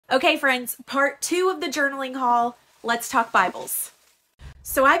Okay, friends, part 2 of the journaling haul. Let's talk Bibles.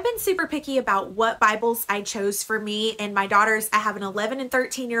 So I've been super picky about what Bibles I chose for me and my daughters. I have an 11 and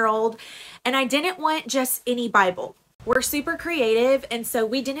 13-year-old, and I didn't want just any Bible. We're super creative, and so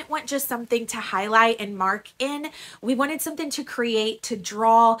we didn't want just something to highlight and mark in. We wanted something to create, to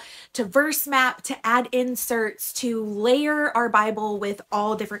draw, to verse map, to add inserts, to layer our Bible with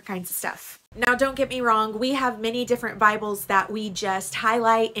all different kinds of stuff. Now, don't get me wrong, we have many different Bibles that we just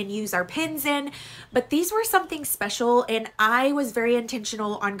highlight and use our pens in, but these were something special, and I was very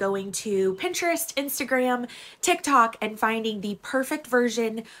intentional on going to Pinterest, Instagram, TikTok, and finding the perfect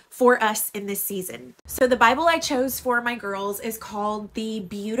version for us in this season. So the Bible I chose for my girls is called the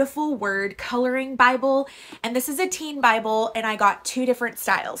Beautiful Word Coloring Bible, and this is a teen Bible, and I got 2 different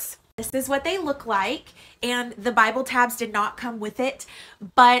styles. This is what they look like, and the Bible tabs did not come with it,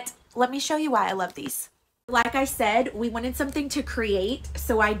 but let me show you why I love these. Like I said, we wanted something to create,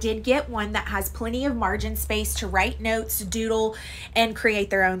 so I did get one that has plenty of margin space to write notes, doodle, and create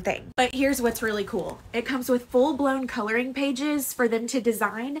their own thing. But here's what's really cool. It comes with full-blown coloring pages for them to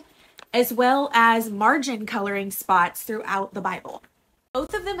design, as well as margin coloring spots throughout the Bible.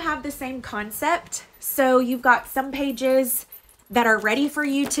 Both of them have the same concept, so you've got some pages that are ready for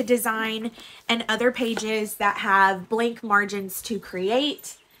you to design and other pages that have blank margins to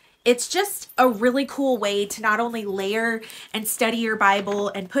create. It's just a really cool way to not only layer and study your Bible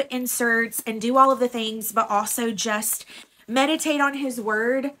and put inserts and do all of the things, but also just meditate on His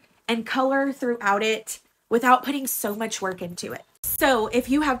Word and color throughout it without putting so much work into it. So if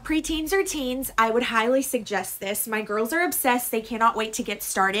you have preteens or teens, I would highly suggest this. My girls are obsessed. They cannot wait to get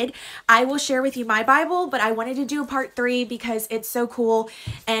started. I will share with you my Bible, but I wanted to do a part 3 because it's so cool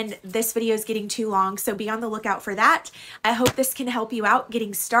and this video is getting too long. So be on the lookout for that. I hope this can help you out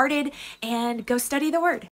getting started and go study the Word.